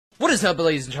What is up,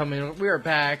 ladies and gentlemen? We are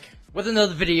back with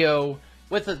another video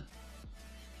with I'm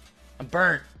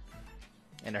burnt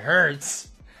and it hurts,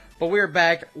 but we're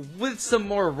back with some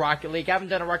more Rocket League. I haven't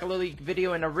done a Rocket League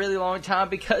video in a really long time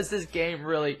because this game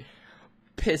really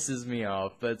pisses me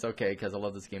off, but it's okay because I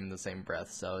love this game in the same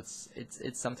breath, so it's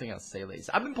something else to say,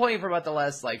 ladies. I've been playing for about the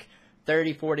last like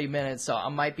 30-40 minutes, so I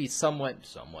might be somewhat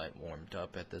warmed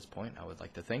up at this point, I would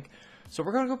like to think. So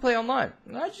we're gonna go play online.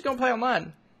 We're not just gonna play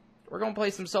online. We're gonna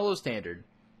play some solo standard.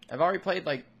 I've already played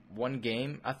like one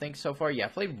game, I think, so far. Yeah, I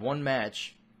played one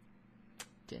match.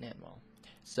 Didn't end well.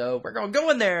 So we're gonna go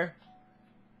in there.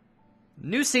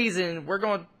 New season. We're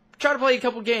gonna try to play a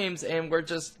couple games, and we're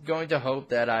just going to hope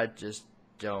that I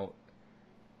don't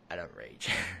rage.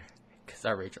 Because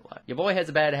I rage a lot. Your boy has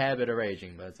a bad habit of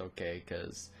raging, but it's okay,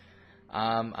 because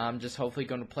I'm just hopefully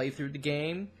gonna play through the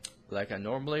game like I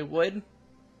normally would.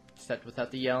 Except without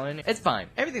the yelling. It's fine.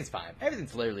 Everything's fine.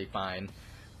 Everything's literally fine.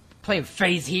 Playing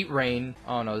Phase Heat Rain.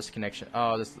 Oh no, this connection.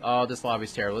 Oh, this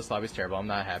lobby's terrible. This lobby's terrible. I'm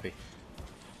not happy.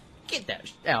 Get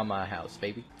that out of my house,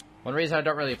 baby. One reason I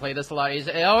don't really play this a lot is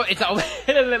it's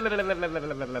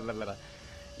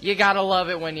you gotta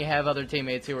love it when you have other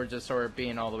teammates who are just sort of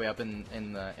being all the way up in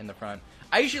the front.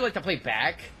 I usually like to play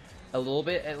back a little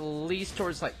bit, at least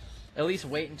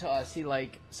wait until I see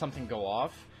like something go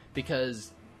off,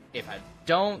 because if I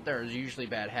don't, there's usually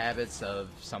bad habits of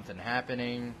something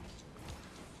happening.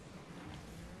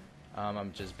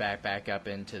 I'm just back up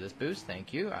into this boost.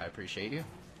 Thank you. I appreciate you.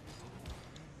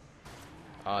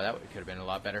 Oh, that could have been a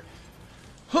lot better.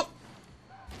 Huh.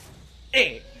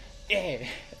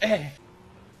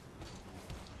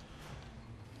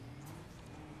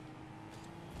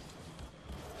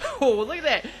 Oh, look at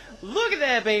that. Look at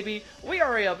that, baby. We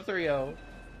already up 3-0.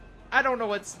 I don't know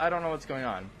what's going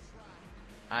on.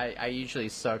 I usually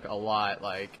suck a lot.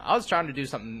 Like, I was trying to do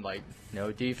something like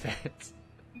no defense.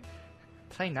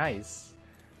 Play nice.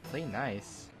 Play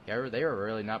nice. Yeah, they are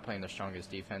really not playing the strongest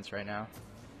defense right now.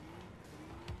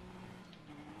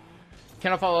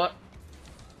 Can I follow up?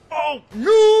 Oh,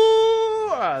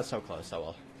 no! So close, so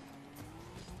well.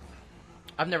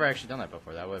 I've never actually done that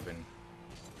before. That would have been...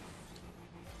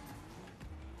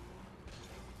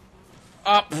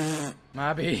 Oh,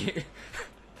 my B.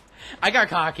 I got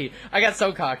cocky. I got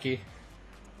so cocky.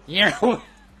 Yeah.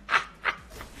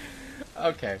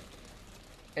 Okay.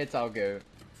 It's all good.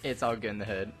 It's all good in the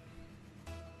hood.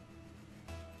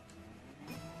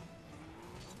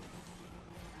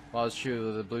 Well, it's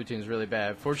true. The blue team's really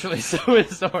bad. Fortunately, so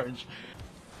is orange.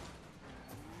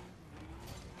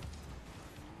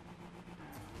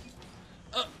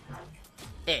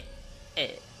 Hey.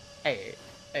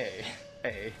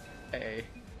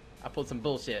 I pulled some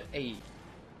bullshit. Hey.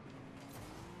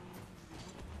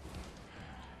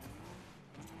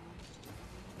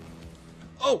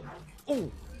 Oh,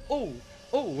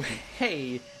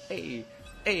 hey,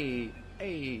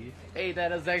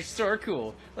 that is actually sort of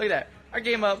cool. Look at that. I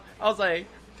came up, I was like,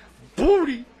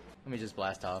 booty! Let me just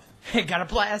blast off. Got a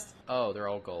blast! Oh, they're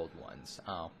all gold ones.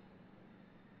 Oh.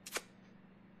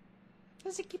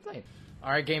 Let's keep playing.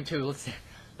 Alright, game 2. Let's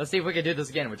see if we can do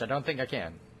this again, which I don't think I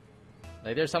can.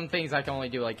 Like, there's some things I can only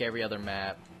do like every other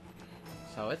map.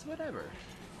 So it's whatever.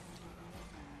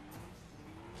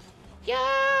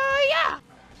 Yeah!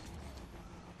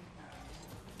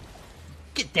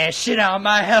 Get that shit out of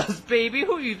my house, baby!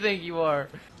 Who you think you are?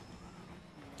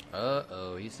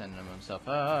 Uh-oh, he's sending himself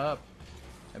up.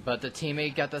 But the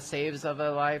teammate got the saves of a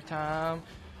lifetime.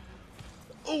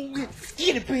 Oh,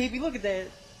 get it, baby! Look at that!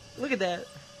 Look at that!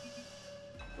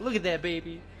 Look at that,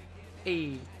 baby!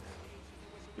 Hey.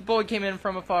 Your boy came in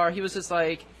from afar. He was just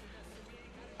like...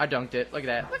 I dunked it. Look at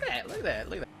that. Look at that. Look at that.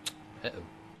 Look at that. Uh-oh.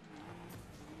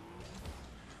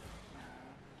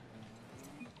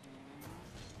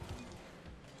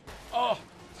 Oh!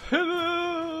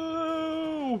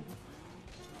 Hello!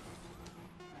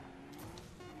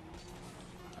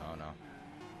 Oh no.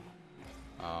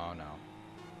 Oh no.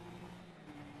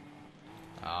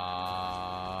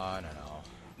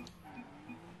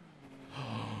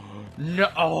 No. No!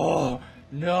 Oh,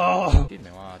 no!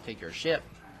 Didn't want to take your ship.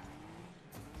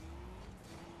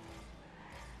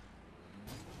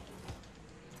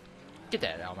 Get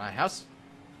that out of my house.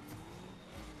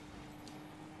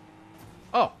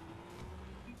 Oh!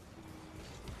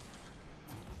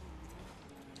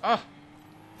 Oh!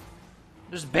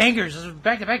 There's bangers! There's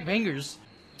back-to-back bangers!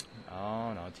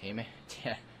 Oh no, Tammy.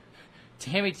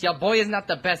 Tammy, your boy is not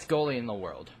the best goalie in the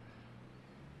world.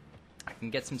 I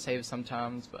can get some saves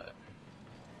sometimes, but...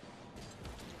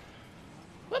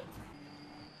 Whoop.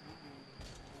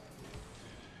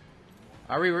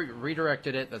 I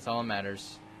redirected it, that's all that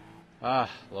matters. Ah,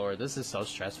 Lord, this is so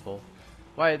stressful.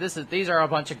 Why these are a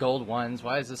bunch of gold ones.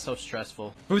 Why is this so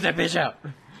stressful? Move that bitch out.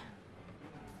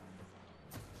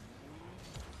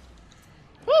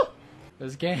 Woo!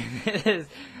 This game is.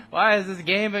 Why has this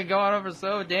game been going on for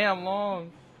so damn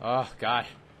long? Oh god.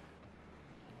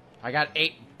 I got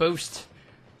 8 boost.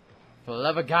 For the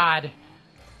love of God.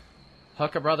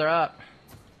 Hook a brother up.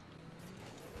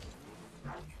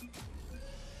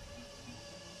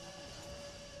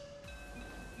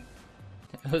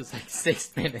 It was like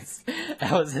 6 minutes.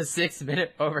 That was a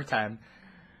 6-minute overtime.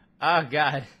 Oh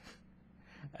god.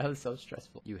 That was so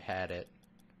stressful. You had it.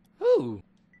 Woo!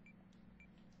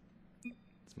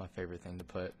 It's my favorite thing to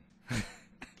put.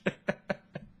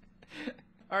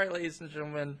 Alright, ladies and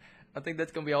gentlemen. I think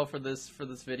that's gonna be all for this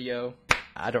video.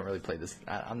 I don't really play this.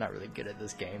 I'm not really good at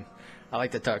this game. I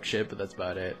like to talk shit, but that's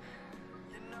about it.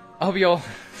 I hope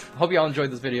y'all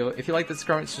enjoyed this video. If you like this,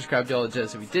 comment, subscribe to all the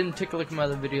jazz. If you didn't, take a look at my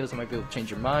other videos. I might be able to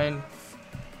change your mind.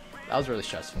 That was really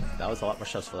stressful. That was a lot more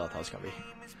stressful than I thought it was gonna be.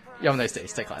 You have a nice day.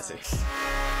 Stay classy.